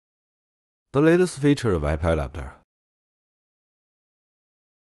The latest feature of IPadapter.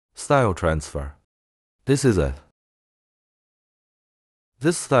 Style transfer. This is it.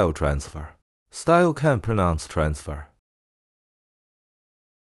 This style transfer. Style can't pronounce transfer.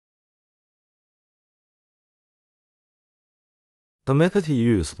 The method he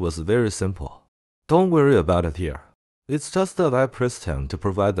used was very simple. Don't worry about it here. It's just that I pressed him to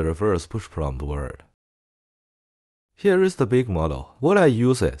provide the reverse push prompt word. Here is the big model. What I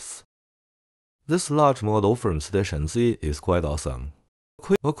use is this large model from Station Z is quite awesome.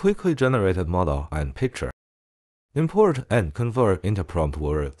 A quickly generated model and picture. Import and convert into prompt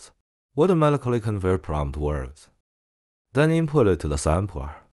words. Automatically convert prompt words. Then input it to the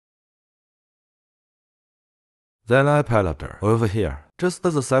sampler. Then IPadapter over here just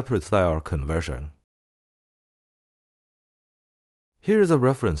does a separate style conversion. Here is a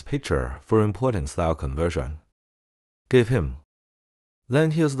reference picture for importing style conversion. Give him.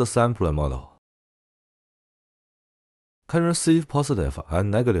 Then here's the sampler model. Can receive positive and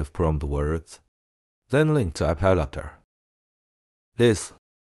negative prompt words. Then link to IPadapter. This.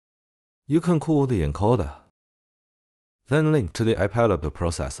 You can call the encoder. Then link to the IPadapter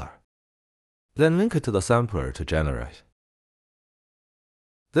processor. Then link it to the sampler to generate.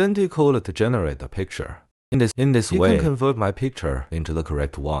 Then decode it to generate the picture. In this way, you can convert my picture into the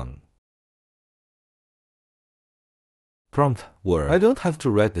correct one. Prompt word. I don't have to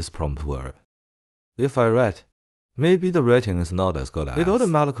write this prompt word. If I write, maybe the rating is not as good as. It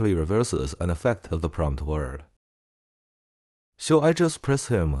automatically reverses an effect of the prompt word. So I just press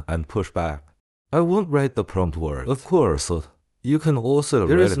him and push back. I won't write the prompt word. Of course, you can also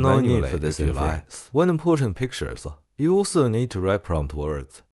write it manually. There is no need for this device. When importing pictures, you also need to write prompt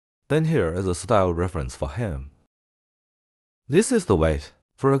words. Then here is a style reference for him. This is the weight.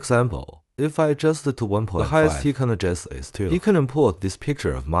 For example, if I adjust it to 1.5, the highest he can adjust is 2. He can import this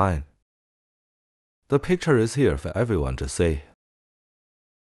picture of mine. The picture is here for everyone to see.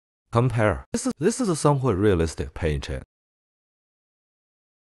 Compare. This is a somewhat realistic painting.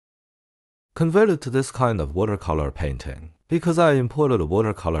 Converted to this kind of watercolor painting. Because I imported a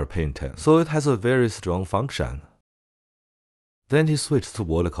watercolor painting, so it has a very strong function. Then he switched to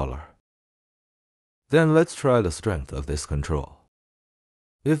watercolor. Then let's try the strength of this control.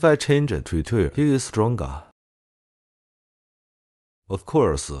 If I change it to 2, he is stronger. Of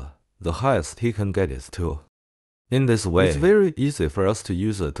course, the highest he can get is 2. In this way, it's very easy for us to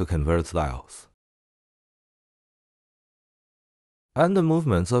use it to convert styles. And the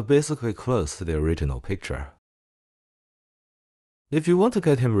movements are basically close to the original picture. If you want to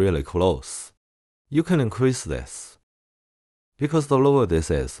get him really close, you can increase this. Because the lower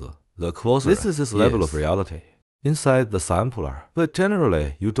this is, the closer this is his level of reality inside the sampler. But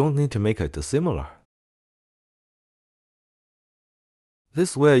generally, you don't need to make it similar.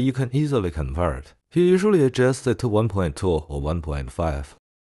 This way you can easily convert. He usually adjusts it to 1.2 or 1.5.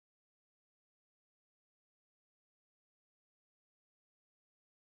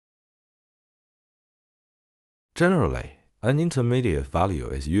 Generally, an intermediate value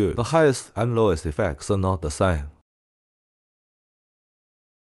is used. The highest and lowest effects are not the same.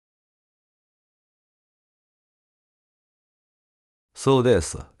 So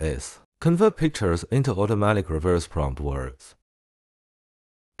this is convert pictures into automatic reverse prompt words.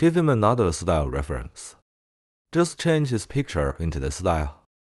 Give him another style reference. Just change his picture into the style.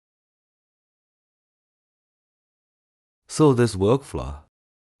 So this workflow,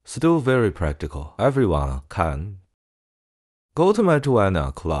 still very practical. Everyone can. Go to my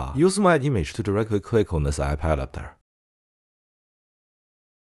Wuyangfeng club. Use my image to directly click on this IPadapter.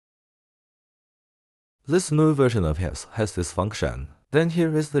 This new version of his has this function. Then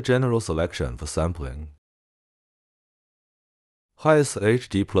here is the general selection for sampling. Highest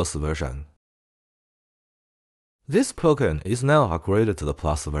HD Plus version. This plugin is now upgraded to the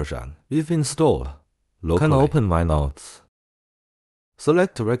Plus version. If installed, locally, can open my notes.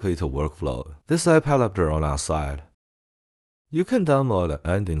 Select directly to workflow. This IPadapter on our side. You can download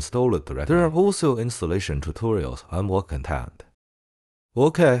and install it directly. There are also installation tutorials and more content.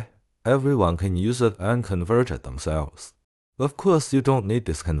 Okay, everyone can use it and convert it themselves. Of course, you don't need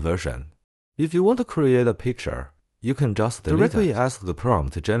this conversion. If you want to create a picture, you can just directly ask the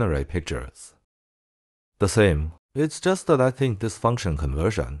prompt to generate pictures. The same. It's just that I think this function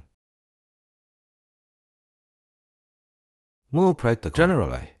conversion more practical.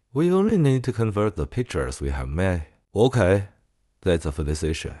 Generally, we only need to convert the pictures we have made. Okay, that's it for this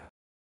issue.